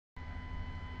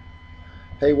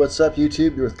Hey, what's up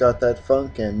YouTube? You're with Got That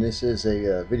Funk, and this is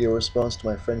a video response to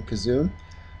my friend Kazoom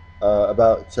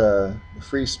about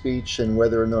free speech and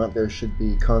whether or not there should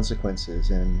be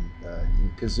consequences. And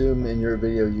Kazoom, in your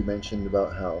video, you mentioned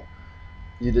about how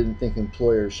you didn't think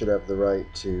employers should have the right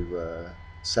to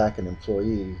sack an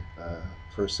employee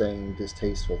for saying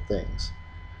distasteful things.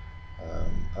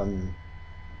 I'm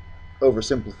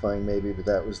oversimplifying maybe, but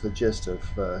that was the gist of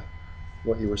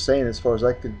what you were saying as far as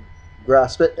I could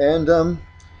grasp it. And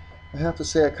I have to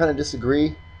say I kind of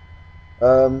disagree.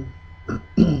 Um,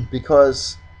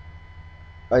 because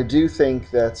I do think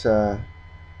that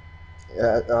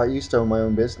I used to own my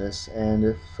own business, and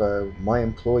if my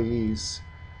employees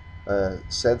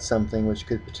said something which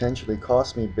could potentially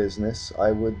cost me business,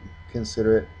 I would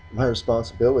consider it my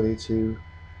responsibility to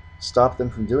stop them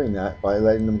from doing that by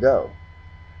letting them go.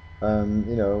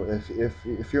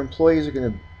 If your employees are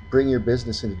going to bring your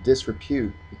business into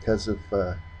disrepute because of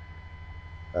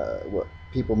what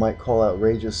people might call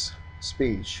outrageous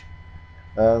speech,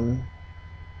 um,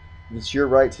 it's your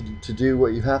right to do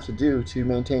what you have to do to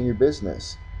maintain your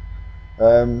business.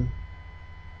 Um,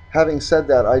 Having said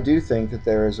that, I do think that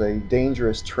there is a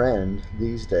dangerous trend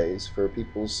these days for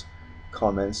people's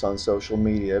comments on social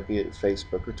media, be it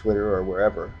Facebook or Twitter or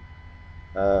wherever.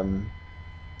 Um,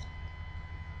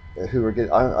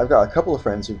 I've got a couple of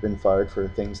friends who've been fired for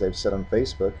things they've said on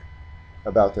Facebook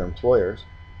about their employers.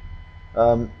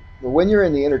 Um, when you're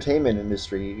in the entertainment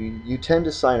industry, you tend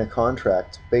to sign a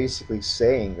contract basically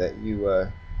saying that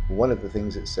one of the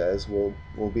things it says will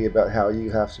be about how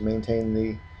you have to maintain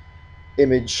the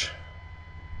image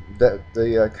that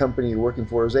the company you're working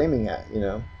for is aiming at, you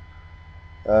know.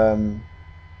 Um,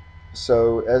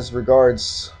 so as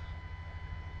regards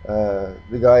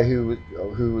the guy who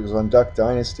was on Duck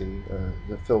Dynasty,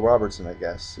 Phil Robertson, I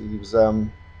guess, he was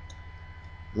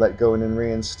let go and then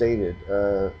reinstated.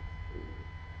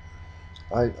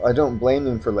 I don't blame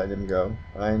them for letting him go,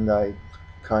 and I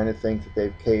kind of think that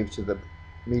they've caved to the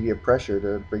media pressure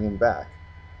to bring him back.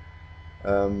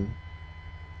 Um,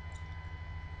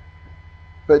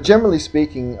 but generally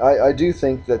speaking, I do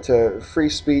think that free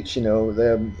speech, you know,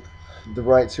 the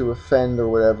right to offend or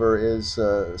whatever is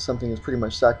something that's pretty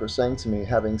much sacrosanct to me.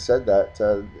 Having said that,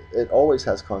 it always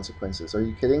has consequences. Are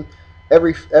you kidding?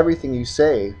 Everything you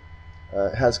say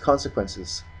has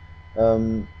consequences.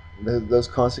 Um, those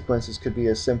consequences could be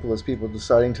as simple as people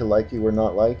deciding to like you or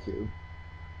not like you,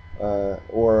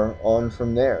 or on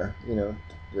from there. You know,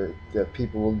 the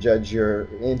people will judge your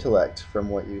intellect from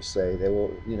what you say. They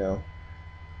will, you know,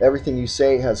 everything you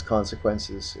say has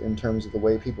consequences in terms of the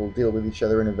way people deal with each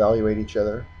other and evaluate each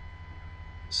other.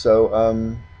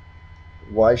 So,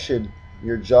 why should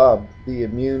your job be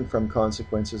immune from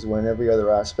consequences when every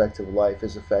other aspect of life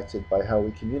is affected by how we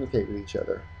communicate with each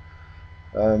other?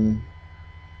 Um,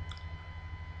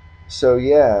 So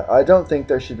yeah, I don't think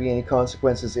there should be any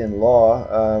consequences in law.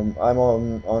 I'm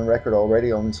on record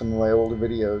already on some of my older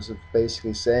videos of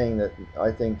basically saying that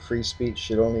I think free speech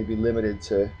should only be limited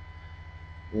to,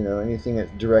 you know, anything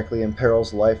that directly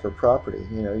imperils life or property.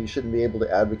 You know, you shouldn't be able to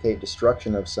advocate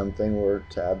destruction of something or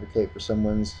to advocate for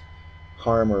someone's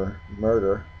harm or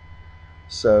murder.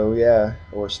 So yeah,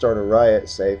 or start a riot,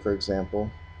 say, for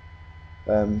example.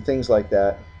 Things like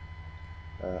that.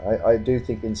 I do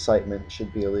think incitement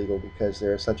should be illegal because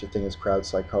there is such a thing as crowd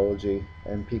psychology,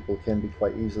 and people can be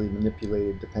quite easily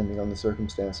manipulated depending on the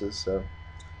circumstances. So,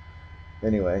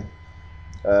 anyway,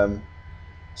 um,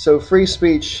 so free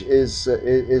speech is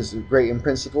great in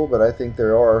principle, but I think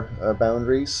there are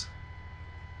boundaries,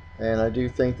 and I do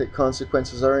think that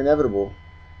consequences are inevitable,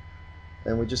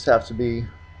 and we just have to be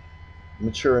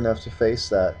mature enough to face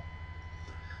that.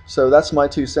 So that's my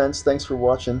 2 cents. Thanks for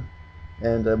watching,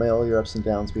 and may all your ups and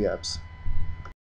downs be ups.